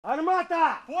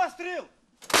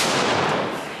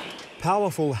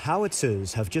Powerful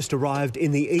howitzers have just arrived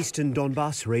in the eastern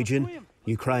Donbas region.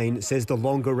 Ukraine says the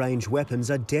longer-range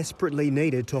weapons are desperately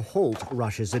needed to halt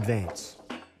Russia's advance.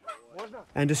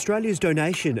 And Australia's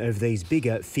donation of these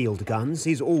bigger field guns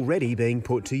is already being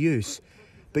put to use.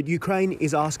 But Ukraine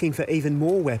is asking for even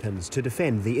more weapons to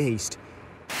defend the east.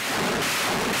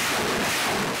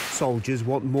 Soldiers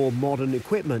want more modern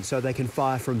equipment so they can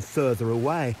fire from further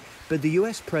away. But the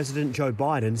US President Joe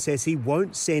Biden says he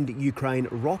won't send Ukraine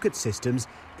rocket systems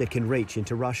that can reach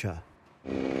into Russia.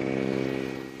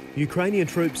 Ukrainian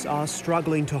troops are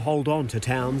struggling to hold on to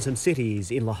towns and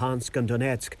cities in Luhansk and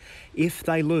Donetsk. If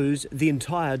they lose, the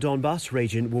entire Donbas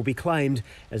region will be claimed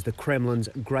as the Kremlin's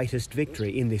greatest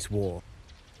victory in this war.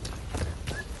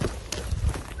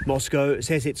 Moscow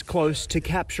says it's close to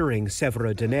capturing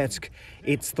Sievierodonetsk.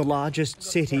 It's the largest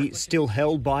city still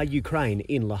held by Ukraine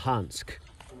in Luhansk.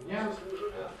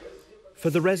 For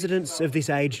the residents of this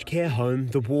aged care home,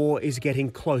 the war is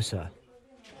getting closer.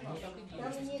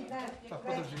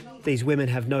 These women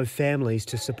have no families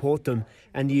to support them,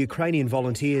 and the Ukrainian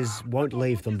volunteers won't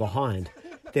leave them behind.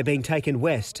 They're being taken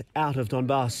west, out of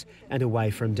Donbas and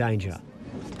away from danger.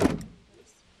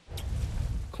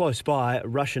 Close by,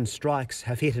 Russian strikes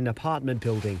have hit an apartment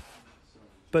building.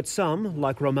 But some,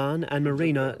 like Roman and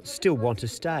Marina, still want to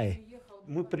stay.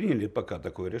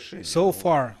 So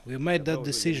far, we made that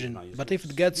decision, but if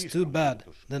it gets too bad,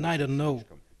 then I don't know.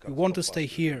 We want to stay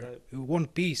here. We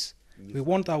want peace. We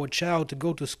want our child to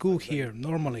go to school here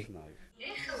normally.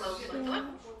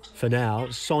 For now,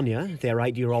 Sonia, their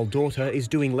 8-year-old daughter, is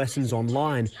doing lessons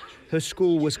online. Her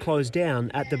school was closed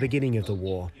down at the beginning of the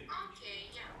war.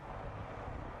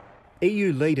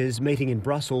 EU leaders meeting in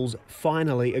Brussels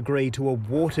finally agreed to a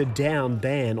watered-down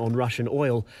ban on Russian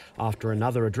oil after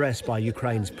another address by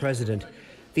Ukraine's president.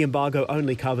 The embargo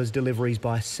only covers deliveries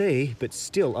by sea, but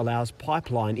still allows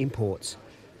pipeline imports.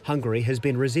 Hungary has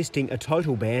been resisting a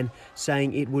total ban,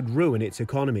 saying it would ruin its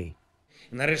economy.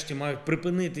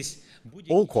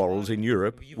 All quarrels in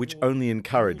Europe, which only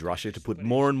encourage Russia to put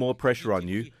more and more pressure on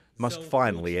you, must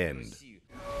finally end.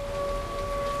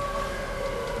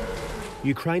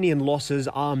 Ukrainian losses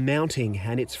are mounting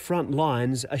and its front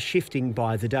lines are shifting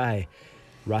by the day.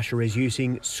 Russia is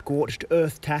using scorched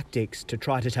earth tactics to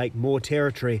try to take more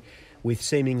territory, with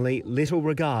seemingly little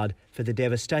regard for the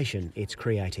devastation it's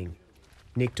creating.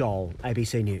 Nick Dole,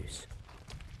 ABC News.